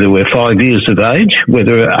 whether we're 5 years of age,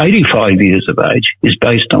 whether we're 85 years of age, is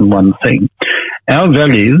based on one thing. Our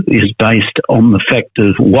value is based on the fact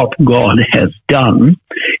of what God has done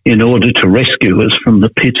in order to rescue us from the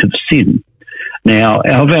pit of sin. Now,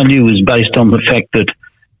 our value is based on the fact that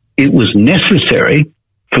it was necessary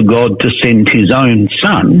for God to send his own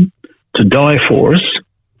Son to die for us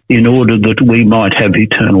in order that we might have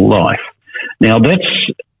eternal life. Now, that's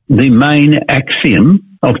the main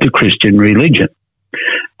axiom of the Christian religion.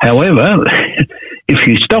 However, if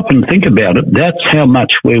you stop and think about it, that's how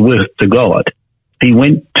much we're worth to God. He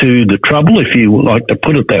went to the trouble, if you like to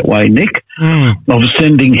put it that way, Nick, of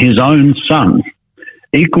sending his own Son,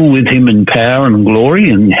 equal with him in power and glory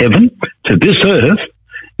in heaven, to this earth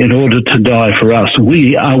in order to die for us.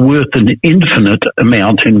 We are worth an infinite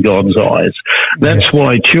amount in God's eyes. That's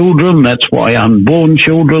why children, that's why unborn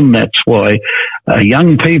children, that's why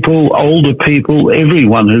young people, older people,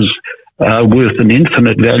 everyone is worth an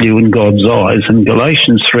infinite value in God's eyes. And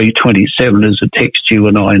Galatians 3:27 is a text you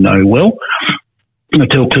and I know well. It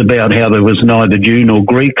talks about how there was neither Jew nor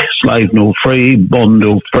Greek, slave nor free, bond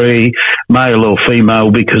or free, male or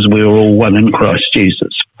female, because we are all one in Christ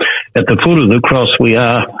Jesus. At the foot of the cross, we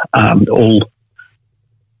are all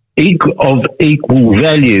of equal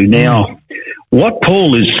value. Now, what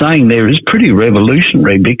Paul is saying there is pretty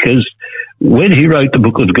revolutionary, because when he wrote the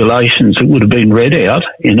book of Galatians, it would have been read out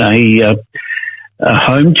in a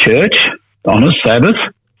home church on a Sabbath,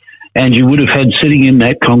 and you would have had sitting in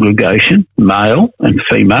that congregation, male and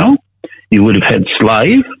female. You would have had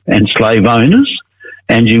slave and slave owners,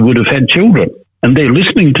 and you would have had children. And they're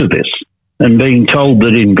listening to this and being told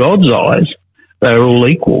that in God's eyes, they're all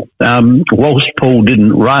equal. Whilst Paul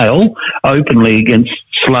didn't rail openly against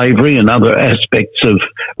slavery and other aspects of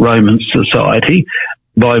Roman society,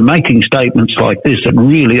 by making statements like this, it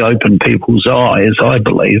really opened people's eyes, I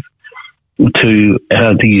believe, to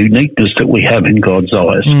the uniqueness that we have in God's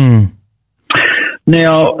eyes.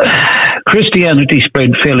 Now, Christianity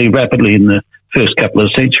spread fairly rapidly in the first couple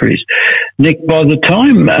of centuries. Nick, by the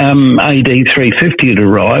time AD 350 had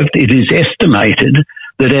arrived, it is estimated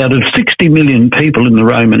that out of 60 million people in the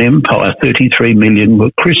Roman Empire, 33 million were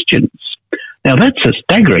Christians. Now, that's a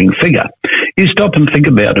staggering figure. You stop and think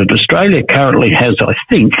about it. Australia currently has, I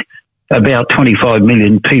think, about 25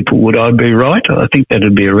 million people. Would I be right? I think that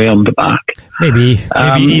would be around the mark. Maybe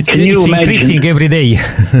it's increasing every day.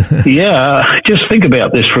 Yeah, just think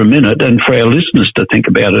about this for a minute, and for our listeners to think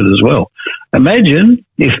about it as well. Imagine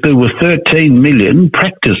if there were 13 million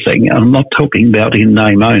practicing, I'm not talking about in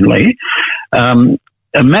name only,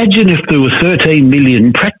 imagine if there were 13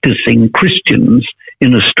 million practicing Christians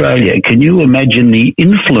in Australia. Can you imagine the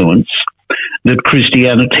influence that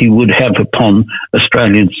Christianity would have upon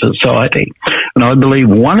Australian society? And I believe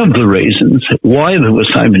one of the reasons why there were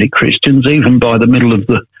so many Christians, even by the middle of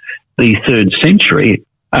the 3rd century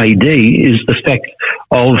AD, is the fact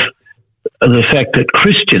that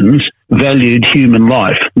Christians valued human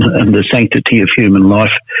life and the sanctity of human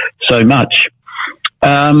life so much.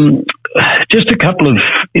 just a couple of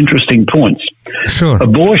interesting points. Sure.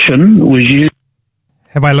 Abortion was used.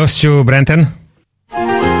 Have I lost you, Brenton?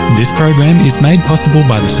 This program is made possible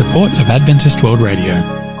by the support of Adventist World Radio.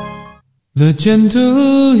 The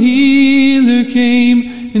gentle healer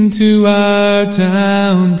came into our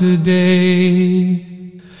town today.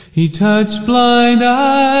 He touched blind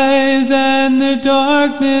eyes and their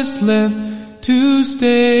darkness left to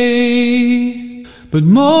stay. But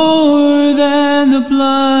more than the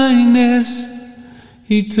blindness,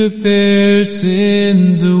 he took their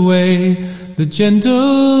sins away. The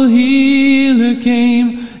gentle healer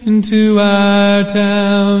came into our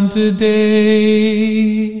town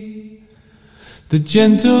today. The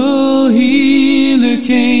gentle healer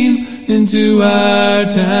came into our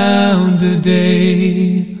town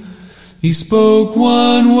today. He spoke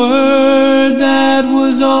one word, that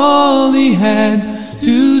was all he had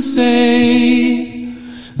to say.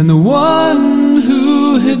 And the one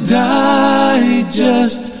who had died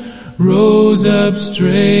just rose up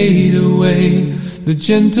straight away. The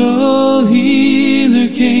gentle healer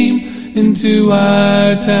came into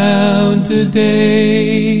our town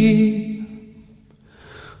today.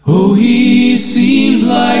 Oh, he seems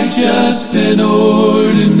like just an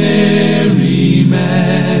ordinary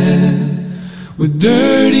man, with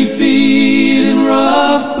dirty feet and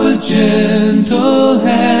rough but gentle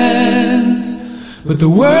hands. But the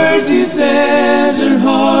words he says are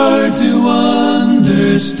hard to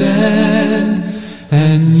understand,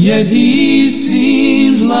 and yet he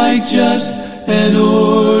seems like just an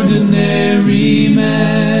ordinary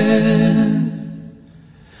man.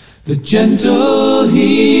 The gentle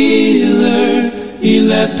healer, he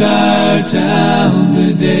left our town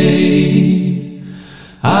today.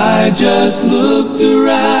 I just looked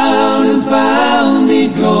around and found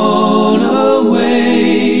he'd gone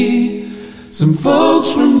away. Some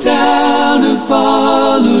folks from town have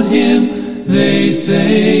followed him. They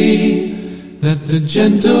say that the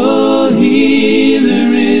gentle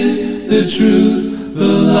healer is the truth, the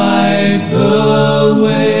life, the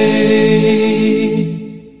way.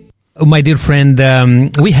 My dear friend,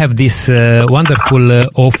 we have this wonderful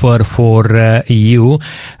offer for you.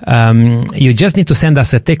 You just need to send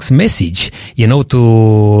us a text message,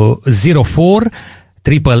 to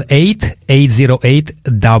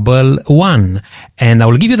 04-888-808-11. And I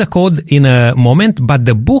will give you the code in a moment, but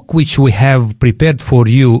the book which we have prepared for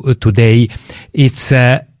you today, it's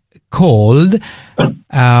called,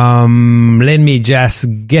 let me just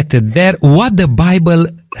get it there, What the Bible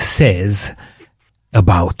Says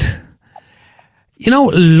About.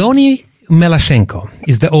 Loni Melashenko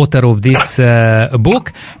is the author of this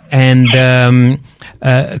book, and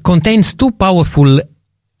contains two powerful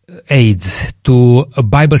aids to a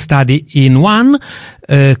Bible study in one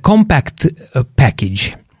compact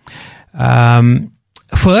package.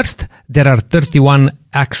 First, there are 31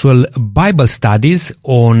 actual Bible studies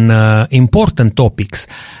on important topics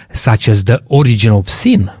such as the origin of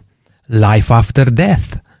sin, life after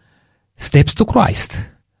death, steps to Christ,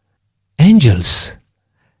 angels,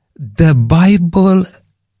 the Bible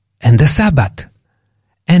and the Sabbath,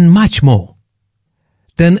 and much more.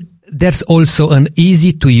 Then there's also an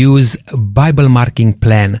easy-to-use Bible marking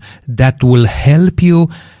plan that will help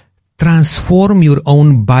you transform your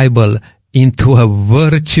own Bible into a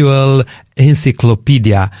virtual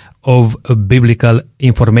encyclopedia of biblical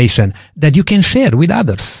information that you can share with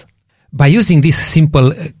others. By using this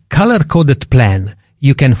simple color-coded plan,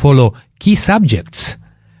 you can follow key subjects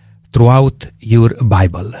throughout your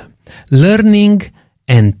Bible, learning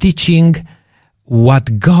and teaching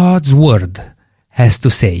what God's Word has to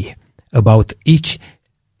say about each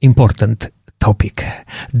important topic.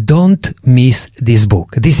 Don't miss this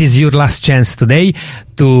book. This is your last chance today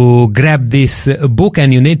to grab this book,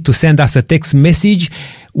 and you need to send us a text message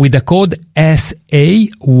with the code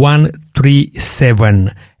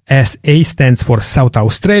SA137. SA stands for South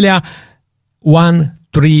Australia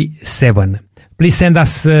 137. Please send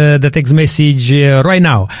us the text message right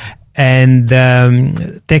now, and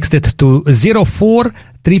text it to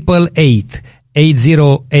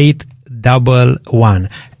 04-888-808-11,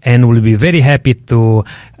 and we'll be very happy to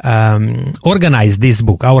organize this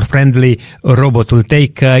book. Our friendly robot will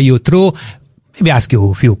take you through, maybe ask you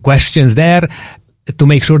a few questions there to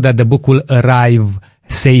make sure that the book will arrive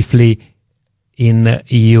safely in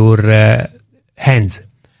your hands.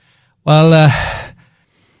 Well,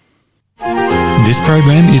 this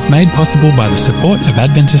program is made possible by the support of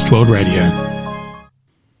Adventist World Radio.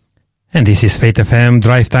 And this is Faith FM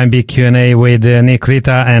Drive Time Big Q&A with Nick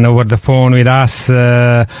Creta, and over the phone with us,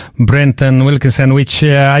 Brenton Wilkinson, which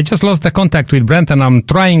I just lost the contact with Brenton. I'm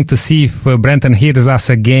trying to see if Brenton hears us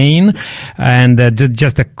again, and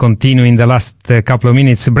just to continue in the last couple of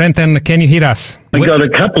minutes. Brenton, can you hear us? I got a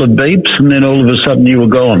couple of beeps, and then all of a sudden you were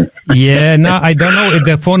gone. Yeah, no, I don't know if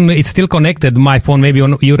the phone, it's still connected, my phone, maybe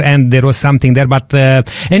on your end there was something there, but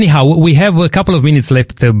anyhow, we have a couple of minutes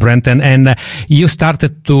left, Brenton, and you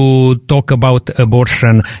started to talk about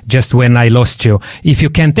abortion just when I lost you. If you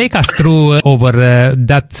can take us through over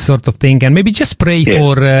that sort of thing, and maybe just pray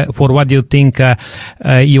for what you think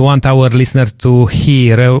you want our listener to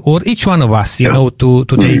hear, or each one of us, to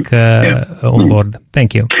take on board.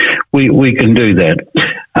 Thank you. We can do that.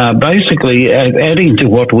 Basically, adding to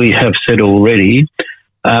what we have said already,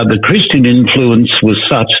 the Christian influence was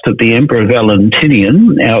such that the Emperor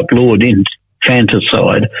Valentinian outlawed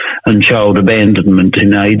infanticide and child abandonment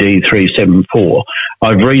in AD 374.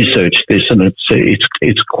 I've researched this, and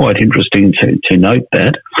it's quite interesting to note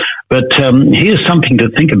that. But here's something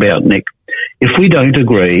to think about, Nick. If we don't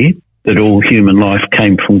agree that all human life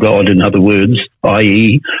came from God, in other words,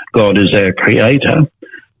 i.e., God is our creator,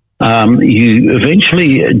 you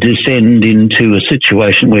eventually descend into a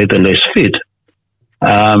situation where the less fit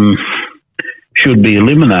should be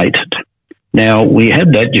eliminated. Now, we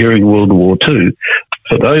had that during World War II.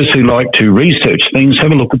 For those who like to research things,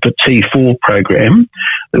 have a look at the T4 program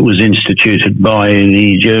that was instituted by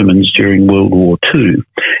the Germans during World War II,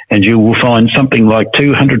 and you will find something like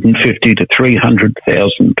 250 to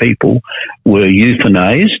 300,000 people were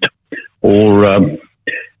euthanized or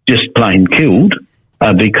just plain killed,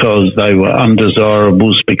 because they were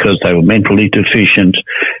undesirables, because they were mentally deficient,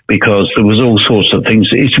 because there was all sorts of things.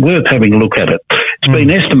 It's worth having a look at it. It's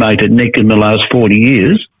been estimated, Nick, in the last 40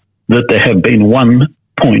 years that there have been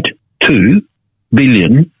 1.2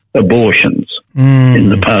 billion abortions in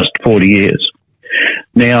the past 40 years.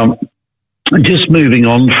 Now, just moving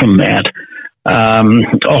on from that,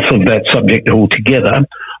 off of that subject altogether,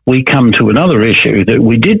 we come to another issue that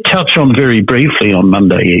we did touch on very briefly on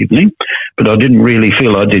Monday evening, but I didn't really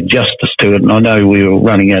feel I did justice to it, and I know we were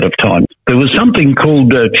running out of time. There was something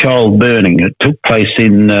called child burning. It took place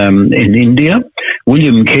in India.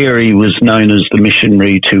 William Carey was known as the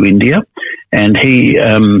missionary to India, and he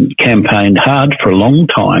campaigned hard for a long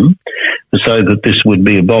time so that this would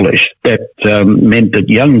be abolished. That meant that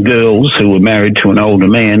young girls who were married to an older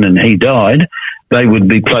man and he died, they would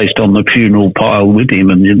be placed on the funeral pile with him,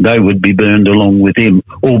 and they would be burned along with him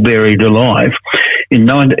or buried alive. In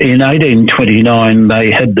 1829,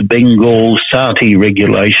 they had the Bengal Sati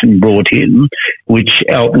regulation brought in, which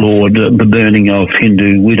outlawed the burning of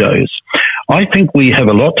Hindu widows. I think we have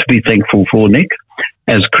a lot to be thankful for, Nick,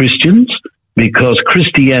 as Christians, because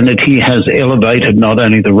Christianity has elevated not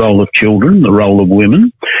only the role of children, the role of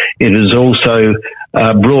women, it has also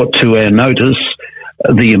brought to our notice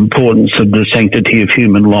the importance of the sanctity of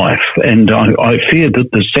human life. And I fear that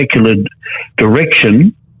the secular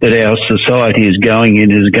direction that our society is going in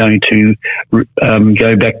is going to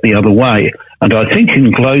go back the other way. And I think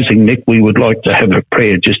in closing, Nick, we would like to have a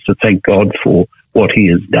prayer just to thank God for what he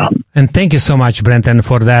has done. And thank you so much, Brenton,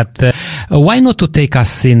 for that. Why not to take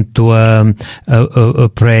us into a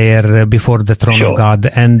prayer before the throne of God,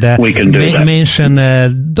 and we can do that. Mention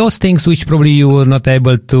those things which probably you were not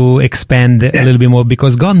able to expand a little bit more,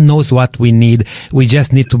 because God knows what we need. We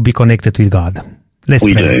just need to be connected with God. Let's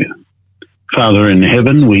pray. We do. Father in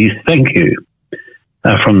heaven, we thank you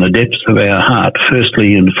from the depths of our heart,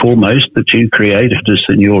 firstly and foremost, that you created us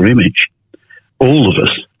in your image. All of us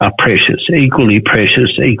are precious, equally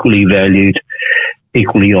valued,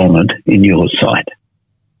 equally honoured in your sight.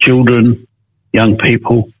 Children, young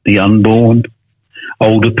people, the unborn,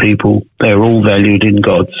 older people, they're all valued in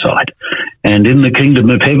God's sight. And in the kingdom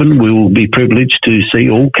of heaven, we will be privileged to see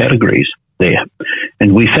all categories there.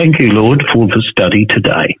 And we thank you, Lord, for the study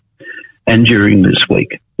today and during this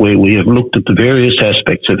week, where we have looked at the various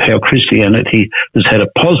aspects of how Christianity has had a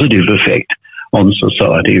positive effect on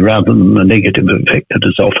society rather than the negative effect that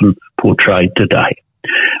is often portrayed today.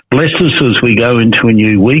 Bless us as we go into a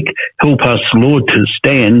new week. Help us, Lord, to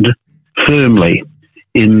stand firmly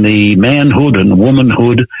in the manhood and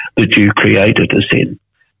womanhood that you created us in,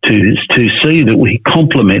 to see that we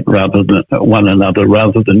complement rather than one another,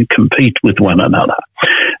 rather than compete with one another.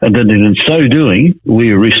 And that in so doing,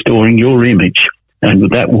 we are restoring your image, and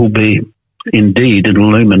that will be indeed an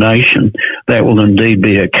illumination. That will indeed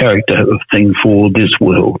be a character thing for this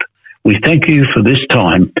world. We thank you for this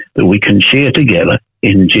time that we can share together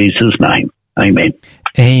in Jesus' name. Amen.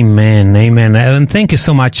 Amen, amen. And thank you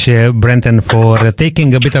so much, Brenton, for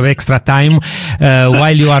taking a bit of extra time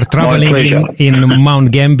while you are traveling in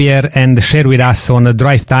Mount Gambier and share with us on a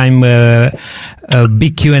drive time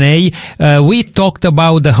big Q&A. We talked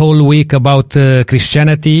about the whole week about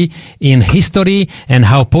Christianity in history and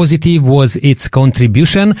how positive was its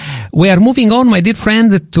contribution. We are moving on, my dear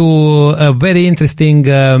friend, to a very interesting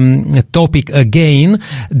topic again,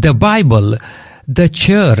 the Bible, the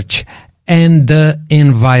church, and the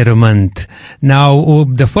environment. Now,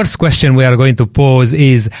 the first question we are going to pose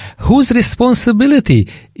is, whose responsibility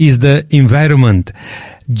is the environment?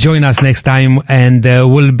 Join us next time and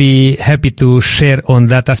we'll be happy to share on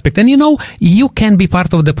that aspect. And you can be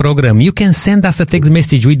part of the program. You can send us a text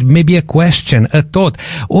message with maybe a question, a thought,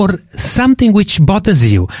 or something which bothers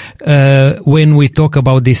you when we talk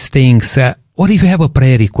about these things. Or if you have a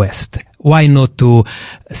prayer request, why not to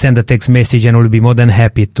send a text message, and we'll be more than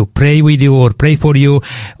happy to pray with you or pray for you.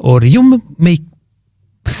 Or you may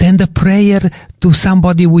send a prayer to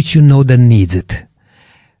somebody which you know that needs it.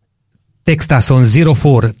 Text us on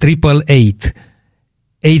 0488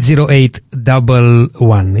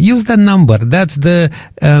 80811. Use that number. That's the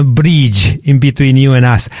bridge in between you and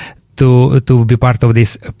us to be part of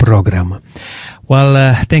this program.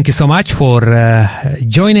 Well, thank you so much for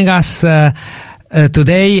joining us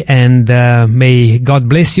today, and may God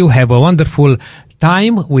bless you. Have a wonderful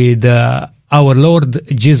time with our Lord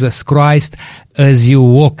Jesus Christ as you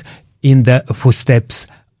walk in the footsteps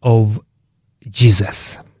of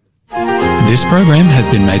Jesus. This program has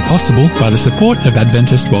been made possible by the support of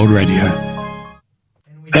Adventist World Radio.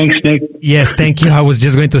 Thanks, Nick. Yes, thank you. I was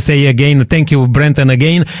just going to say again, thank you, Brenton,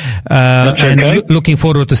 again. And looking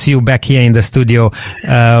forward to see you back here in the studio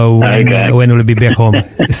when we'll be back home.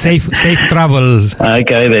 Safe travel.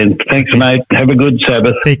 Okay, then. Thanks, mate. Have a good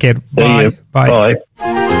Sabbath. Take care. Bye. Bye.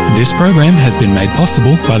 This program has been made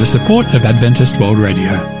possible by the support of Adventist World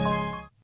Radio.